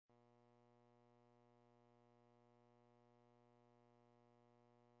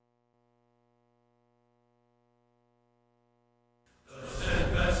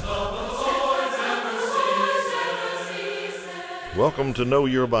Welcome to Know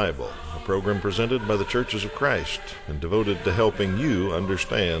Your Bible, a program presented by the Churches of Christ and devoted to helping you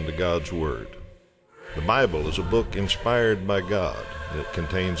understand God's Word. The Bible is a book inspired by God. It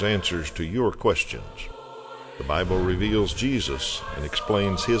contains answers to your questions. The Bible reveals Jesus and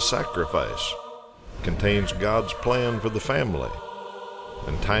explains His sacrifice. It contains God's plan for the family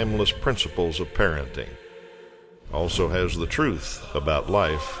and timeless principles of parenting. Also has the truth about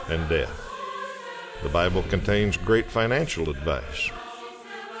life and death. The Bible contains great financial advice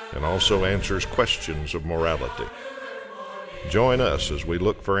and also answers questions of morality. Join us as we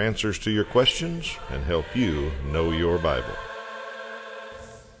look for answers to your questions and help you know your Bible.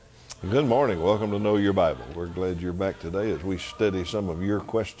 Good morning. Welcome to Know Your Bible. We're glad you're back today as we study some of your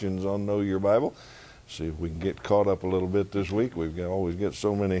questions on Know Your Bible. See if we can get caught up a little bit this week. Always get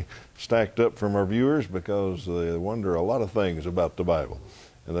so many stacked up from our viewers because they wonder a lot of things about the Bible.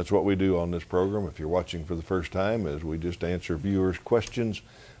 And that's what we do on this program. If you're watching for the first time, is we just answer viewers' questions.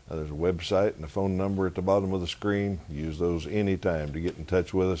 There's a website and a phone number at the bottom of the screen. Use those anytime to get in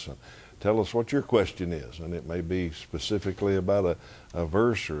touch with us and tell us what your question is. And it may be specifically about a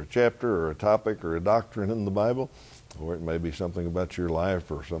verse or a chapter or a topic or a doctrine in the Bible, or it may be something about your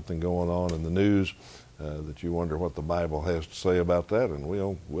life or something going on in the news that you wonder what the Bible has to say about that, and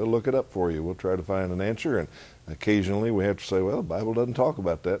we'll look it up for you. We'll try to find an answer, and occasionally we have to say, well, the Bible doesn't talk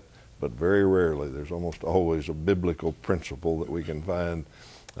about that, but very rarely. There's almost always a biblical principle that we can find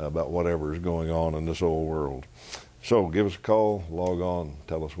about whatever is going on in this old world. So give us a call, log on,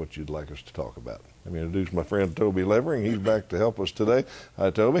 tell us what you'd like us to talk about. Let me introduce my friend Toby Levering. He's back to help us today. Hi,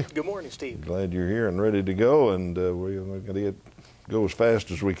 Toby. Good morning, Steve. Glad you're here and ready to go, and we're going to go as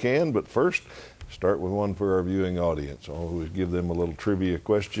fast as we can, but first, start with one for our viewing audience. I'll always give them a little trivia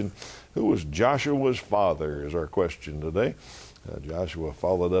question. Who was Joshua's father is our question today. Joshua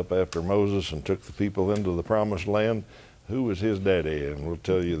followed up after Moses and took the people into the promised land. Who was his daddy? And we'll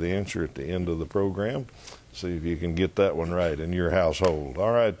tell you the answer at the end of the program. See if you can get that one right in your household.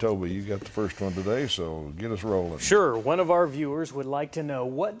 All right, Toby, you got the first one today, so get us rolling. Sure. One of our viewers would like to know,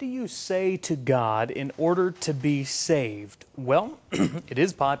 what do you say to God in order to be saved? Well, it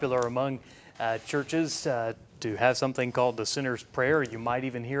is popular among churches to have something called the Sinner's Prayer. You might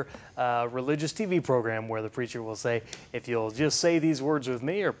even hear a religious TV program where the preacher will say, if you'll just say these words with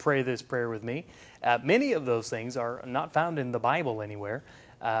me or pray this prayer with me. Many of those things are not found in the Bible anywhere,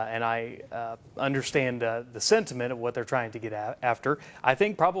 and I understand the sentiment of what they're trying to get after. I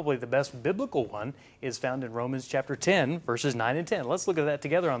think probably the best biblical one is found in Romans chapter 10, verses 9 and 10. Let's look at that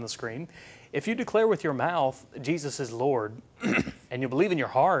together on the screen. If you declare with your mouth Jesus is Lord, and you believe in your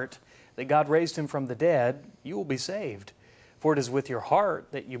heart that God raised him from the dead, you will be saved. For it is with your heart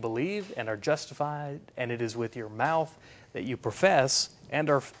that you believe and are justified, and it is with your mouth that you profess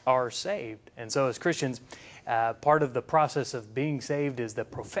and are saved. And so as Christians, part of the process of being saved is the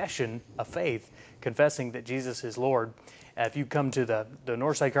profession of faith, confessing that Jesus is Lord. If you come to the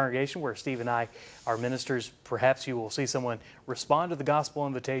Northside congregation where Steve and I are ministers, perhaps you will see someone respond to the gospel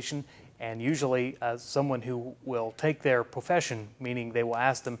invitation, and usually someone who will take their profession, meaning they will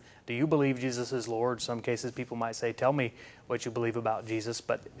ask them, do you believe Jesus is Lord? Some cases people might say, tell me what you believe about Jesus,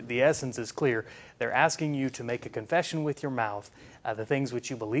 but the essence is clear. They're asking you to make a confession with your mouth, the things which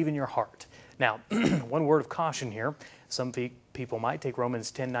you believe in your heart. Now, one word of caution here. Some people might take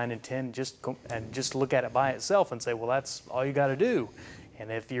Romans 10, 9, and 10 and just look at it by itself and say, well, that's all you got to do. And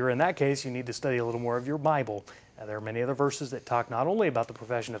if you're in that case, you need to study a little more of your Bible. There are many other verses that talk not only about the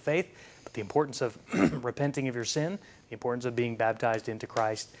profession of faith, but the importance of repenting of your sin, the importance of being baptized into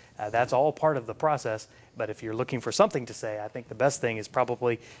Christ. That's all part of the process. But if you're looking for something to say, I think the best thing is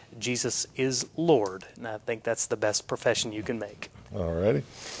probably Jesus is Lord. And I think that's the best profession you can make. All righty.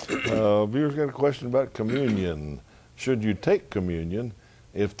 Viewers got a question about communion. Should you take communion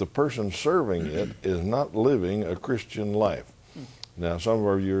if the person serving it is not living a Christian life? Now, some of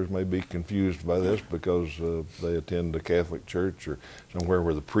our viewers may be confused by this because they attend a Catholic church or somewhere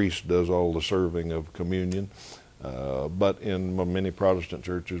where the priest does all the serving of communion. But in many Protestant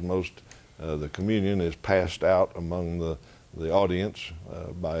churches, the communion is passed out among the audience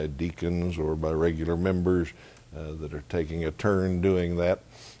by deacons or by regular members that are taking a turn doing that.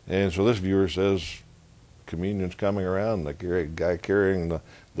 And so this viewer says, communion's coming around, the guy carrying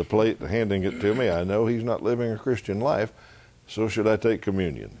the plate, handing it to me, I know he's not living a Christian life. So should I take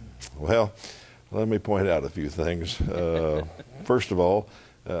communion? Well, let me point out a few things. First of all,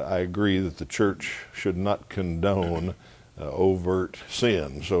 I agree that the church should not condone overt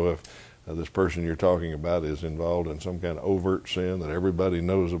sin. So if this person you're talking about is involved in some kind of overt sin that everybody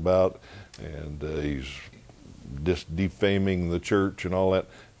knows about, and he's defaming the church and all that,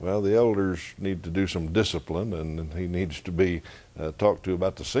 Well, the elders need to do some discipline, and he needs to be talked to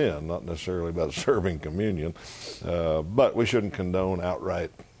about the sin, not necessarily about serving communion. But we shouldn't condone outright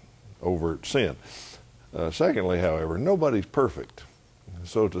overt sin. Secondly, however, nobody's perfect.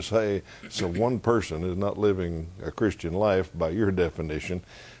 So to say so one person is not living a Christian life by your definition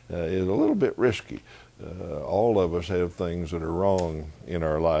is a little bit risky. All of us have things that are wrong in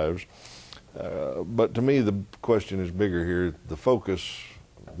our lives. But to me, the question is bigger here. The focus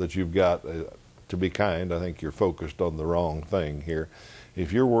that you've got, to be kind, I think you're focused on the wrong thing here.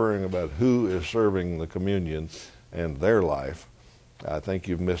 If you're worrying about who is serving the communion and their life, I think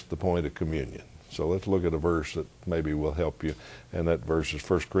you've missed the point of communion. So let's look at a verse that maybe will help you, and that verse is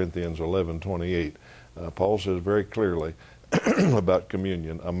 1 Corinthians 11:28. Paul says very clearly about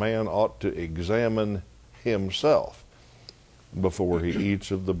communion, a man ought to examine himself before he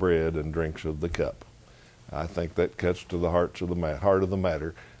eats of the bread and drinks of the cup. I think that cuts to the heart of the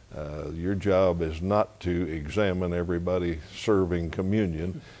matter. Your job is not to examine everybody serving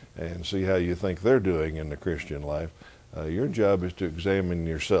communion and see how you think they're doing in the Christian life. Your job is to examine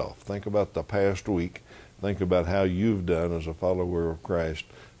yourself. Think about the past week. Think about how you've done as a follower of Christ.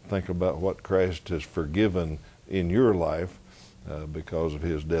 Think about what Christ has forgiven in your life because of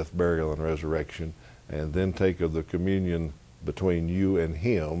his death, burial, and resurrection, and then take of the communion between you and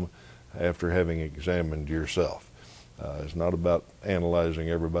him after having examined yourself. It's not about analyzing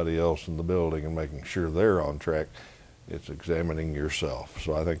everybody else in the building and making sure they're on track. It's examining yourself.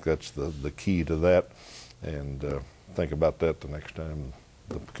 So I think that's the key to that, and think about that the next time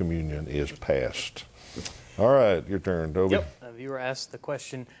the communion is passed. All right, your turn, Toby. Yep. A viewer asked the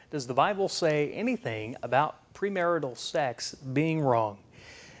question, does the Bible say anything about premarital sex being wrong?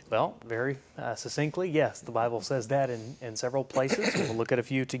 Well, very succinctly, yes, the Bible says that in several places. We'll look at a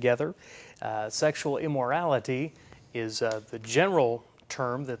few together. Sexual immorality is the general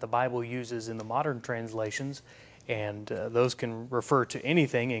term that the Bible uses in the modern translations, and those can refer to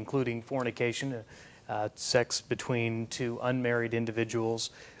anything, including fornication, sex between two unmarried individuals,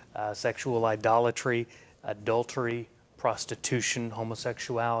 sexual idolatry, adultery, prostitution,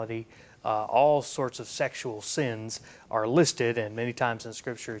 homosexuality. All sorts of sexual sins are listed, and many times in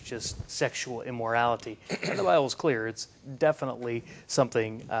Scripture it's just sexual immorality. And the Bible is clear. It's definitely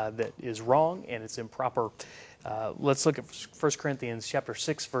something that is wrong and it's improper. Let's look at 1 Corinthians chapter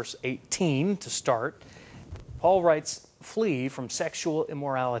 6, verse 18 to start. Paul writes, "Flee from sexual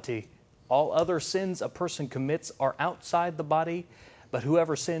immorality. All other sins a person commits are outside the body, but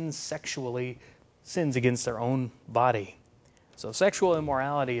whoever sins sexually sins against their own body." So sexual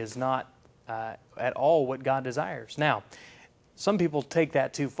immorality is not at all what God desires. Now, some people take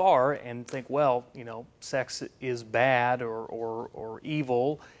that too far and think, well, sex is bad or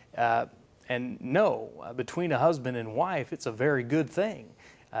evil. And no, between a husband and wife, it's a very good thing.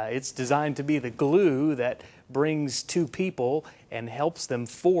 It's designed to be the glue that brings two people and helps them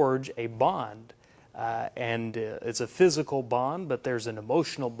forge a bond. And it's a physical bond, but there's an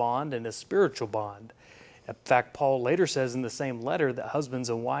emotional bond and a spiritual bond. In fact, Paul later says in the same letter that husbands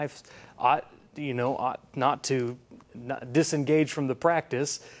and wives ought not to disengage from the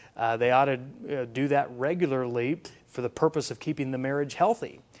practice. They ought to do that regularly for the purpose of keeping the marriage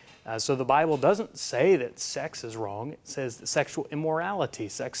healthy. So the Bible doesn't say that sex is wrong. It says that sexual immorality,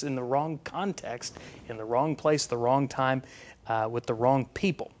 sex in the wrong context, in the wrong place, the wrong time, with the wrong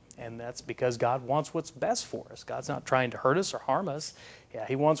people. And that's because God wants what's best for us. God's not trying to hurt us or harm us. Yeah,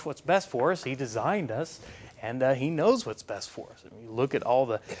 He wants what's best for us. He designed us, and He knows what's best for us. And you look at all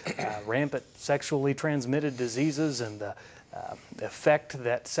the rampant sexually transmitted diseases and the effect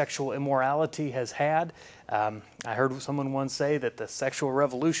that sexual immorality has had. I heard someone once say that the sexual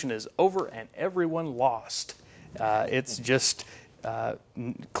revolution is over and everyone lost. It's just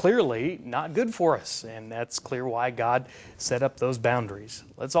clearly not good for us, and that's clear why God set up those boundaries.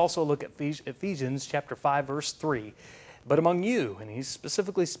 Let's also look at Ephesians chapter 5, verse 3. "But among you," and he's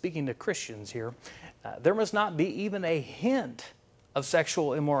specifically speaking to Christians here, "there must not be even a hint of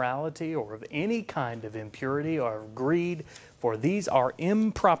sexual immorality or of any kind of impurity or of greed, for these are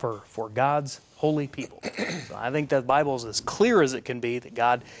improper for God's holy people." So I think that the Bible is as clear as it can be that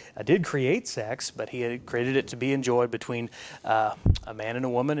God did create sex, but He had created it to be enjoyed between a man and a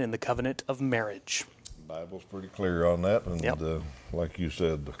woman in the covenant of marriage. The Bible's pretty clear on that, and like you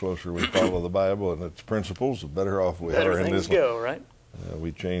said, the closer we follow the Bible and its principles, the better off we are in this. Better things go, right?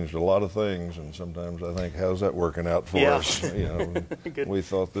 We changed a lot of things, and sometimes I think, how's that working out for us? We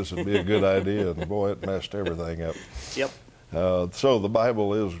thought this would be a good idea, and boy, it messed everything up. Yep. So the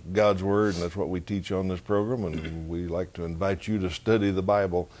Bible is God's Word, and that's what we teach on this program, and we like to invite you to study the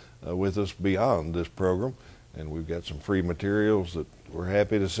Bible with us beyond this program. And we've got some free materials that we're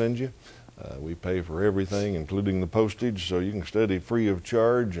happy to send you. We pay for everything, including the postage, so you can study free of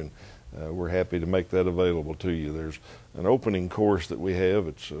charge, and we're happy to make that available to you. There's an opening course that we have.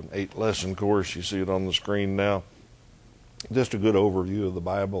 It's an 8-lesson course. You see it on the screen now. Just a good overview of the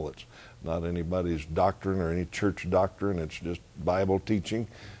Bible. It's not anybody's doctrine or any church doctrine. It's just Bible teaching.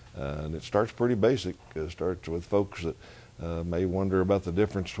 And it starts pretty basic. It starts with folks that may wonder about the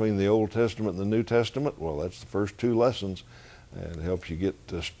difference between the Old Testament and the New Testament. Well, that's the first 2 lessons. And it helps you get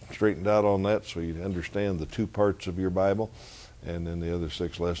straightened out on that so you understand the 2 parts of your Bible. And then the other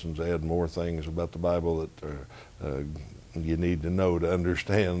 6 lessons add more things about the Bible that you need to know to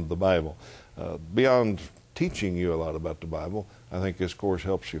understand the Bible. Beyond teaching you a lot about the Bible, I think this course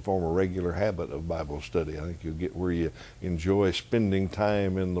helps you form a regular habit of Bible study. I think you'll get where you enjoy spending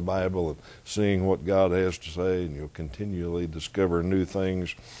time in the Bible and seeing what God has to say, and you'll continually discover new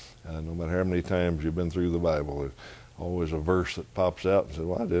things. No matter how many times you've been through the Bible, there's always a verse that pops out and says,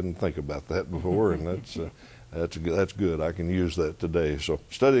 well, I didn't think about that before, and that's good. I can use that today. So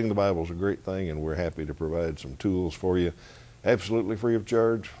studying the Bible is a great thing, and we're happy to provide some tools for you. Absolutely free of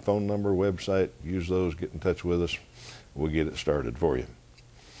charge. Phone number, website, use those, get in touch with us. We'll get it started for you.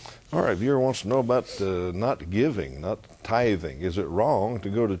 All right, viewer wants to know about not giving, not tithing. Is it wrong to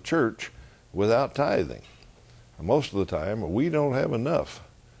go to church without tithing? Most of the time, we don't have enough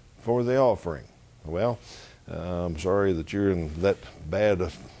for the offering. Well, I'm sorry that you're in that bad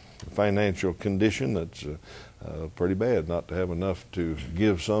a financial condition. That's pretty bad not to have enough to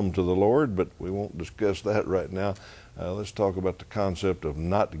give some to the Lord, but we won't discuss that right now. Let's talk about the concept of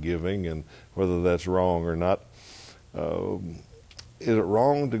not giving and whether that's wrong or not. Is it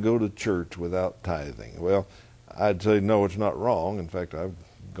wrong to go to church without tithing? Well, I'd say no, it's not wrong. In fact, I've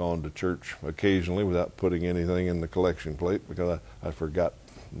gone to church occasionally without putting anything in the collection plate because I forgot.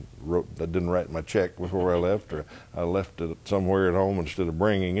 I didn't write my check before I left, or I left it somewhere at home instead of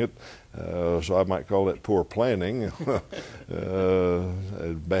bringing it. So I might call that poor planning,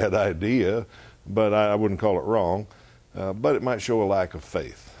 a bad idea, but I wouldn't call it wrong. But it might show a lack of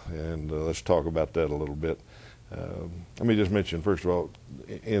faith, and let's talk about that a little bit. Let me just mention, first of all,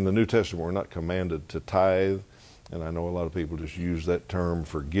 in the New Testament, we're not commanded to tithe, and I know a lot of people just use that term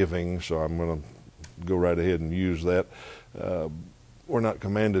for giving, so I'm going to go right ahead and use that. We're not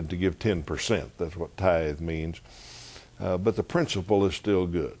commanded to give 10%. That's what tithe means. But the principle is still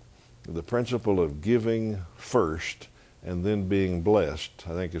good. The principle of giving first and then being blessed,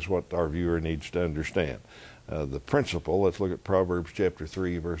 I think, is what our viewer needs to understand. The principle, let's look at Proverbs chapter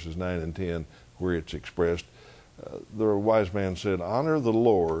 3, verses 9 and 10, where it's expressed. The wise man said, honor the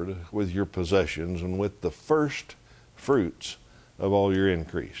Lord with your possessions and with the first fruits of all your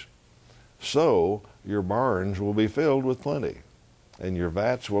increase. So your barns will be filled with plenty, and your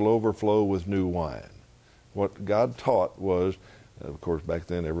vats will overflow with new wine. What God taught was, of course, back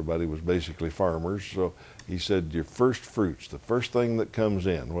then everybody was basically farmers, so he said your first fruits, the first thing that comes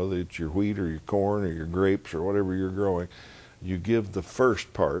in, whether it's your wheat or your corn or your grapes or whatever you're growing, you give the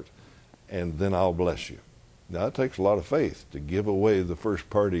first part, and then I'll bless you. Now, it takes a lot of faith to give away the first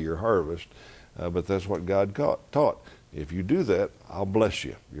part of your harvest, but that's what God taught. If you do that, I'll bless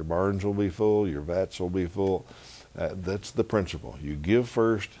you. Your barns will be full, your vats will be full. That's the principle. You give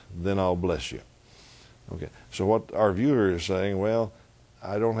first, then I'll bless you. Okay, so what our viewer is saying, well,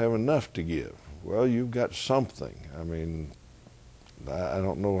 I don't have enough to give. Well, you've got something. I mean, I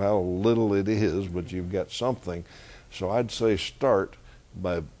don't know how little it is, but you've got something. So I'd say start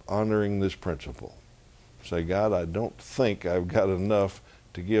by honoring this principle. Say, God, I don't think I've got enough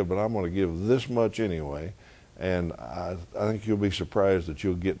to give, but I'm going to give this much anyway, and I think you'll be surprised that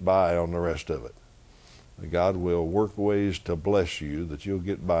you'll get by on the rest of it. God will work ways to bless you that you'll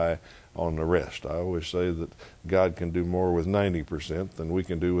get by on the rest. I always say that God can do more with 90% than we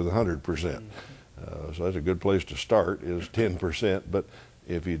can do with 100%. So that's a good place to start, is 10%. But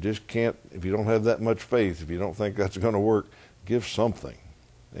if you just can't, if you don't have that much faith, if you don't think that's going to work, give something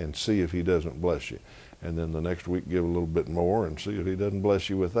and see if he doesn't bless you. And then the next week give a little bit more and see if he doesn't bless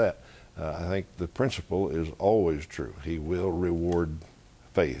you with that. I think the principle is always true. He will reward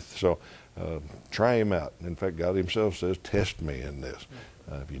faith. So try him out. In fact, God himself says, test me in this.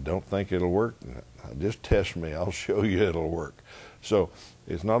 If you don't think it'll work, just test me. I'll show you it'll work. So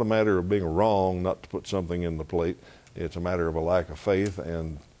it's not a matter of being wrong not to put something in the plate. It's a matter of a lack of faith,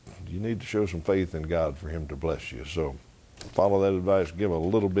 and you need to show some faith in God for him to bless you. So follow that advice. Give a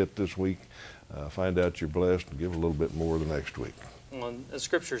little bit this week. Find out you're blessed, and give a little bit more the next week. Well, the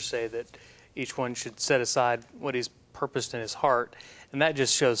scriptures say that each one should set aside what he's purposed in his heart, and that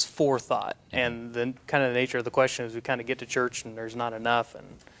just shows forethought. And the kind of the nature of the question is we kind of get to church and there's not enough,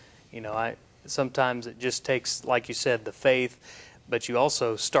 and sometimes it just takes, like you said, the faith. but you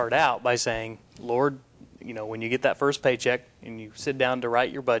also start out by saying, Lord, when you get that first paycheck and you sit down to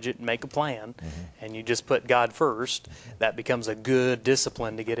write your budget and make a plan, and you just put God first, that becomes a good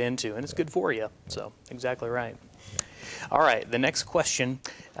discipline to get into, and it's good for you. So, exactly right. All right, the next question,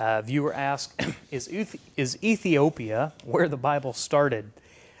 viewer asked, is Ethiopia where the Bible started?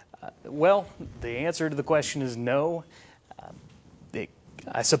 Well, the answer to the question is no.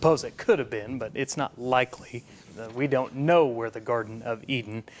 I suppose it could have been, but it's not likely. We don't know where the Garden of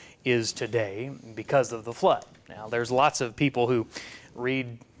Eden is today because of the flood. Now, there's lots of people who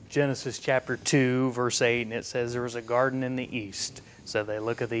read Genesis chapter 2, verse 8, and it says there was a garden in the east. So they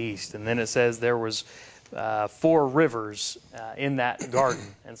look at the east. And then it says there was 4 rivers in that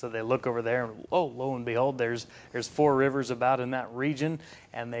garden. And so they look over there, and lo and behold, there's 4 rivers about in that region.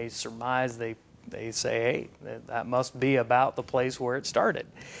 And they surmise, they say, hey, that must be about the place where it started.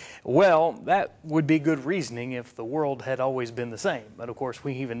 Well, that would be good reasoning if the world had always been the same. But of course,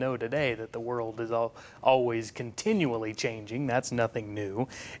 we even know today that the world is always continually changing. That's nothing new.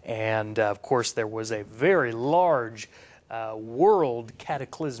 And of course, there was a very large world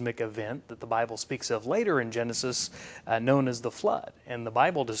cataclysmic event that the Bible speaks of later in Genesis, known as the flood. And the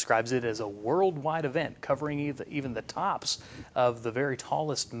Bible describes it as a worldwide event covering even the tops of the very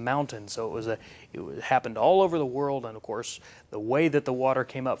tallest mountains. So it happened all over the world. And of course, the way that the water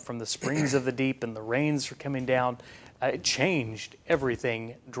came up from the springs of the deep and the rains were coming down, it changed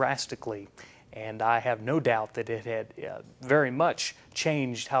everything drastically. And I have no doubt that it had very much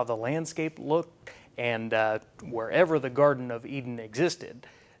changed how the landscape looked. And wherever the Garden of Eden existed,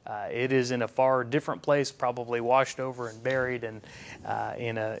 it is in a far different place, probably washed over and buried, and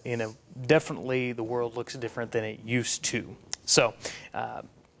definitely the world looks different than it used to. So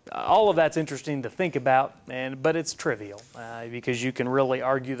all of that's interesting to think about, but it's trivial because you can really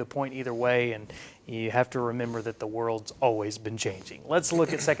argue the point either way, and you have to remember that the world's always been changing. Let's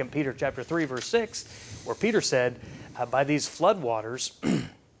look at 2 Peter chapter 3, verse 6, where Peter said, by these floodwaters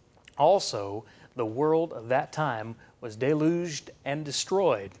also the world of that time was deluged and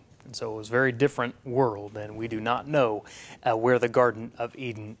destroyed. And so it was a very different world, and we do not know where the Garden of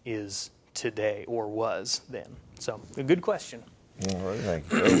Eden is today or was then. So, a good question. All right, thank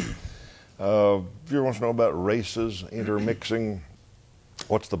you. If you want to know about races intermixing,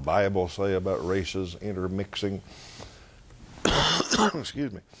 what's the Bible say about races intermixing?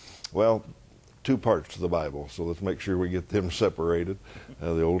 Excuse me. Well, 2 parts to the Bible, so let's make sure we get them separated,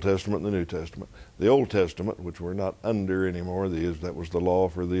 the Old Testament and the New Testament. The Old Testament, which we're not under anymore, that was the law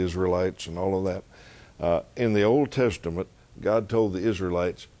for the Israelites and all of that. In the Old Testament, God told the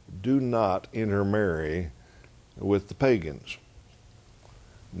Israelites, do not intermarry with the pagans.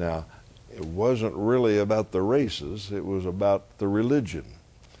 Now, it wasn't really about the races, it was about the religion.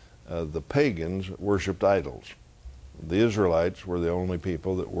 The pagans worshipped idols. The Israelites were the only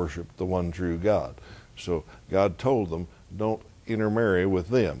people that worshiped the one true God. So God told them, don't intermarry with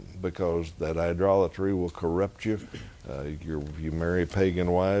them, because that idolatry will corrupt you. You marry pagan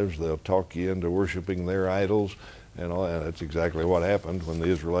wives, they'll talk you into worshiping their idols, and all. And that's exactly what happened when the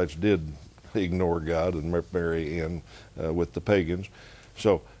Israelites did ignore God and marry in with the pagans.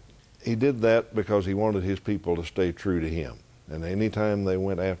 So he did that because he wanted his people to stay true to him. And anytime they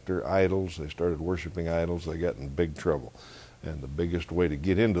went after idols, they started worshiping idols, they got in big trouble. And the biggest way to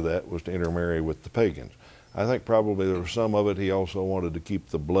get into that was to intermarry with the pagans. I think probably there was some of it he also wanted to keep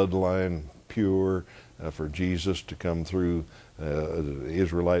the bloodline pure for Jesus to come through the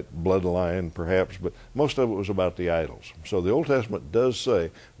Israelite bloodline, perhaps, but most of it was about the idols. So the Old Testament does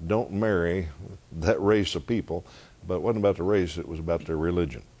say, don't marry that race of people, but it wasn't about the race, it was about their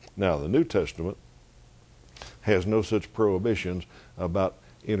religion. Now, the New Testament has no such prohibitions about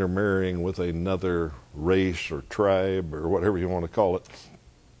intermarrying with another race or tribe or whatever you want to call it.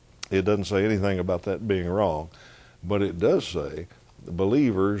 It doesn't say anything about that being wrong, but it does say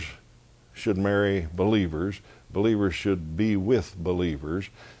believers should marry believers, believers should be with believers,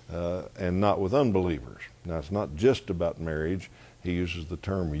 and not with unbelievers. Now, it's not just about marriage. He uses the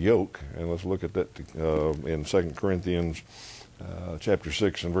term yoke, and let's look at that in 2 Corinthians chapter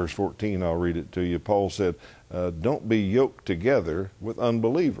 6 and verse 14. I'll read it to you. Paul said, don't be yoked together with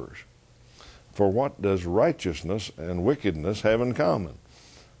unbelievers. For what does righteousness and wickedness have in common?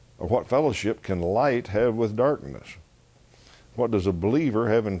 Or what fellowship can light have with darkness? What does a believer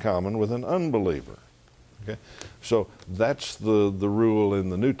have in common with an unbeliever? Okay, so that's the rule in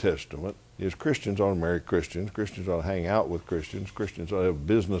the New Testament, is Christians ought to marry Christians, Christians ought to hang out with Christians, Christians ought to have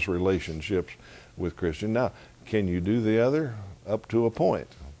business relationships with Christians. Now, can you do the other? Up to a point,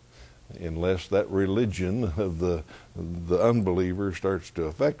 unless that religion of the unbeliever starts to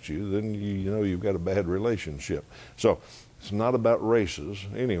affect you, then you know you've got a bad relationship. So It's not about races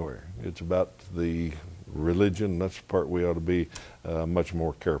anywhere. It's about the religion. That's the part we ought to be much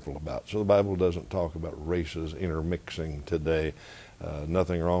more careful about. So the Bible doesn't talk about races intermixing today.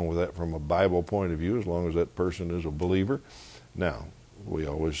 Nothing wrong with that from a Bible point of view, as long as that person is a believer. Now, we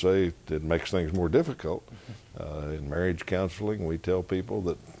always say it makes things more difficult. In marriage counseling, we tell people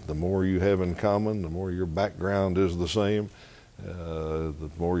that the more you have in common, the more your background is the same,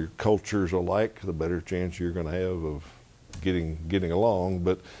 the more your culture's alike, the better chance you're going to have of getting along.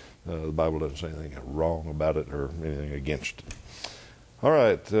 But the Bible doesn't say anything wrong about it or anything against it. All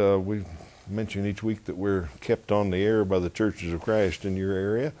right, we mention each week that we're kept on the air by the Churches of Christ in your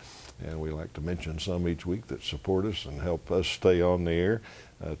area, and we like to mention some each week that support us and help us stay on the air.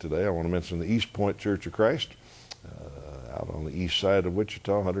 Today I want to mention the East Point Church of Christ out on the east side of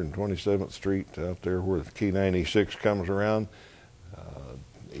Wichita, 127th Street, out there where the K96 comes around.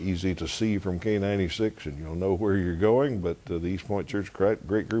 Easy to see from K96, and you'll know where you're going. But the East Point Church of Christ,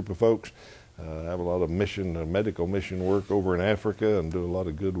 great group of folks, have a lot of medical mission work over in Africa, and do a lot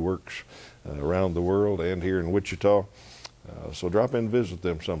of good works around the world and here in Wichita. So drop in and visit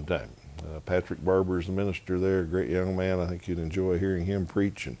them sometime. Patrick Barber is the minister there, a great young man. I think you'd enjoy hearing him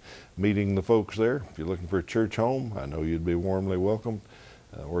preach and meeting the folks there. If you're looking for a church home, I know you'd be warmly welcomed.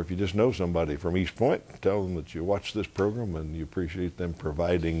 Or if you just know somebody from East Point, tell them that you watch this program and you appreciate them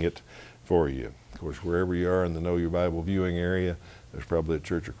providing it for you. Of course, wherever you are in the Know Your Bible viewing area, there's probably a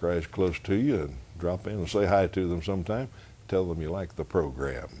Church of Christ close to you, and drop in and say hi to them sometime. Tell them you like the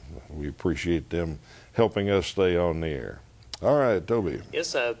program. We appreciate them helping us stay on the air. All right, Toby.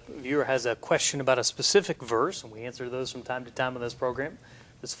 Yes, a viewer has a question about a specific verse, and we answer those from time to time on this program.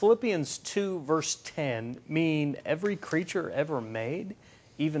 Does Philippians 2, verse 10 mean every creature ever made,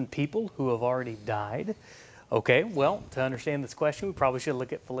 even people who have already died? Okay, well, to understand this question, we probably should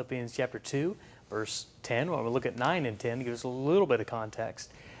look at Philippians chapter 2, verse 10. When we look at 9 and 10, to give us a little bit of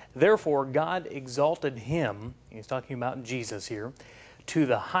context. Therefore, God exalted him, he's talking about Jesus here, to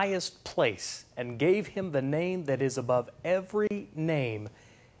the highest place, and gave him the name that is above every name,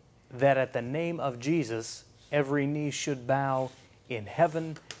 that at the name of Jesus every knee should bow in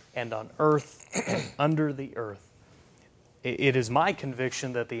heaven and on earth and under the earth. It is my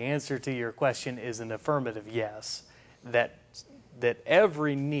conviction that the answer to your question is an affirmative yes, that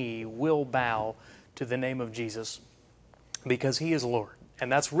every knee will bow to the name of Jesus because he is Lord.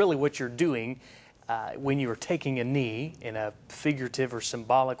 And that's really what you're doing when you're taking a knee in a figurative or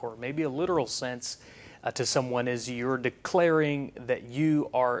symbolic or maybe a literal sense to someone, is you're declaring that you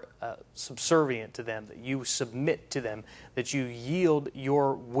are subservient to them, that you submit to them, that you yield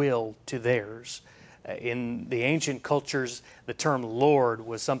your will to theirs. In the ancient cultures, the term Lord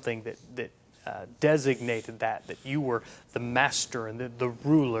was something that designated that you were the master and the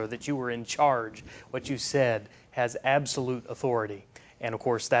ruler, that you were in charge. What you said has absolute authority. And of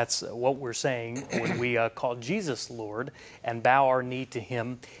course, that's what we're saying when we call Jesus Lord and bow our knee to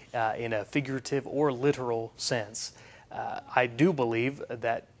him in a figurative or literal sense. I do believe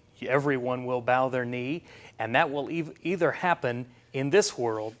that everyone will bow their knee, and that will either happen in this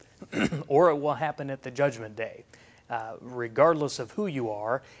world or it will happen at the judgment day. Regardless of who you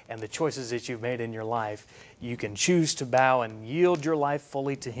are and the choices that you've made in your life, you can choose to bow and yield your life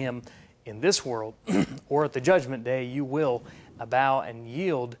fully to him in this world, or at the judgment day you will bow and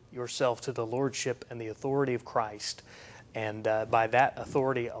yield yourself to the lordship and the authority of Christ. And by that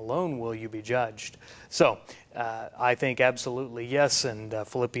authority alone will you be judged. So I think absolutely yes, and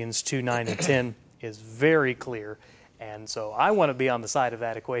Philippians 2, 9, and 10 is very clear. And so I want to be on the side of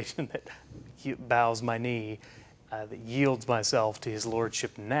that equation that bows my knee, that yields myself to his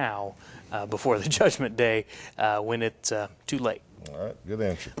lordship now before the judgment day when it's too late. All right, good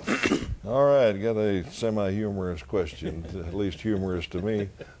answer. All right, got a semi-humorous question, at least humorous to me.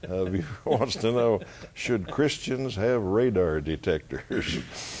 Viewer wants to know, should Christians have radar detectors?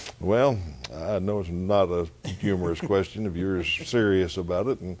 Well, I know it's not a humorous question if you're serious about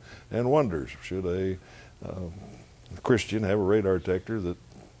it and wonders, should a Christian have a radar detector that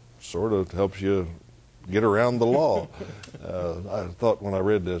sort of helps you get around the law? I thought when I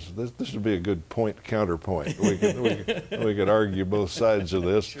read this would be a good point-counterpoint. We could argue both sides of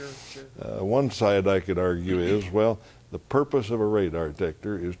this. Sure. One side I could argue is, well, the purpose of a radar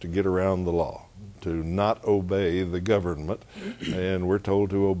detector is to get around the law, to not obey the government, and we're told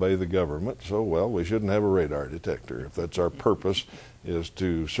to obey the government, so, well, we shouldn't have a radar detector if that's our purpose, is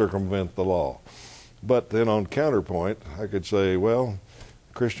to circumvent the law. But then on counterpoint, I could say, well,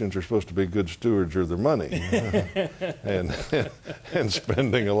 Christians are supposed to be good stewards of their money, and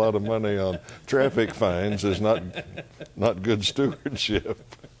spending a lot of money on traffic fines is not good stewardship.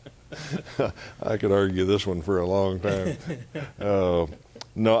 I could argue this one for a long time.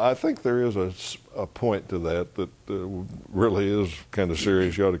 No, I think there is a point to that really is kind of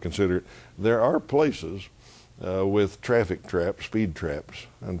serious. You ought to consider it. There are places with traffic traps, speed traps,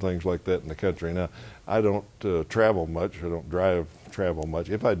 and things like that in the country. Now, I don't travel much. I don't travel much.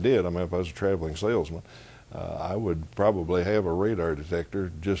 If I did, if I was a traveling salesman, I would probably have a radar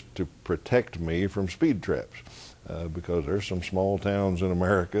detector just to protect me from speed traps. Because there's some small towns in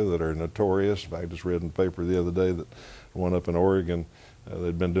America that are notorious. I just read in the paper the other day that one up in Oregon,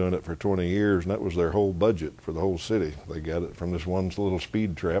 they'd been doing it for 20 years, and that was their whole budget for the whole city. They got it from this one little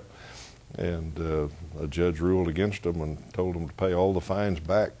speed trap, and a judge ruled against them and told them to pay all the fines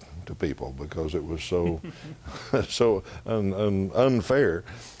back to people because it was so unfair.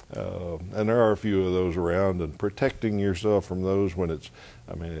 And there are a few of those around, and protecting yourself from those when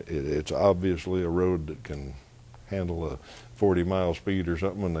it's obviously a road that can handle a 40-mile speed or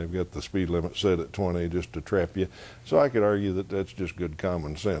something, and they've got the speed limit set at 20 just to trap you. So I could argue that that's just good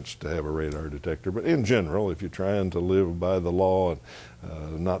common sense to have a radar detector. But in general, if you're trying to live by the law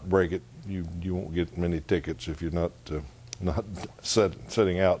and not break it, you won't get many tickets if you're not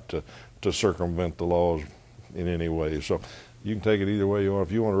setting out to circumvent the laws in any way. So you can take it either way you want.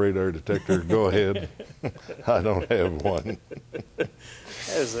 If you want a radar detector, go ahead. I don't have one.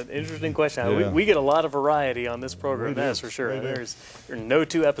 That is an interesting question. Yeah. We get a lot of variety on this program, that's for sure. There's no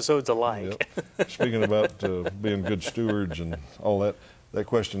two episodes alike. Yep. Speaking about being good stewards and all that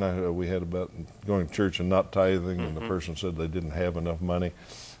question we had about going to church and not tithing, and the person said they didn't have enough money.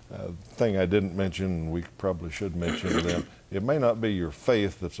 Thing I didn't mention, we probably should mention to them, it may not be your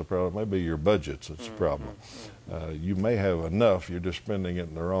faith that's the problem, it may be your budgets that's the problem. You may have enough, you're just spending it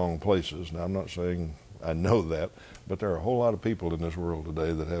in the wrong places. Now, I'm not saying I know that, but there are a whole lot of people in this world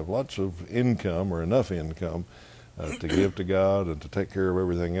today that have lots of income or enough income to give to God and to take care of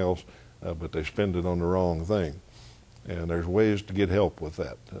everything else, but they spend it on the wrong thing. And there's ways to get help with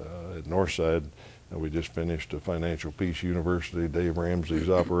that. At Northside, we just finished a Financial Peace University, Dave Ramsey's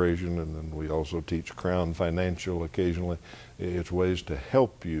operation, and then we also teach Crown Financial occasionally. It's ways to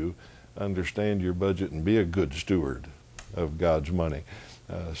help you understand your budget and be a good steward of God's money.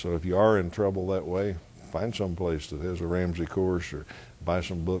 So if you are in trouble that way, find some place that has a Ramsey course, or buy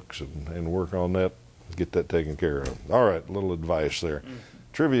some books and work on that, get that taken care of. All right, a little advice there.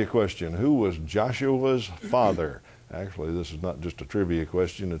 Trivia question: who was Joshua's father? Actually, this is not just a trivia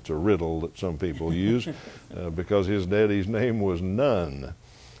question, it's a riddle that some people use because his daddy's name was Nun.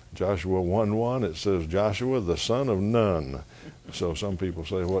 Joshua 1:1, it says Joshua, the son of Nun. So some people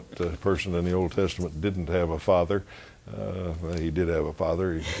say, what person in the Old Testament didn't have a father? Well, he did have a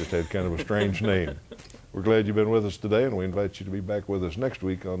father, he just had kind of a strange name. We're glad you've been with us today, and we invite you to be back with us next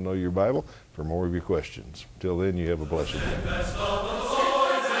week on Know Your Bible for more of your questions. Till then, you have a blessed day.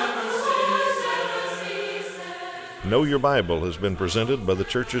 Know Your Bible has been presented by the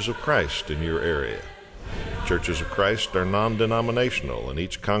Churches of Christ in your area. Churches of Christ are non-denominational, and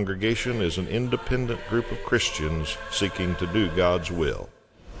each congregation is an independent group of Christians seeking to do God's will.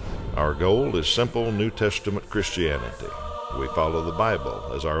 Our goal is simple New Testament Christianity. We follow the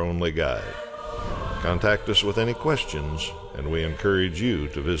Bible as our only guide. Contact us with any questions, and we encourage you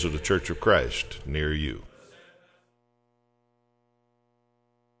to visit a Church of Christ near you.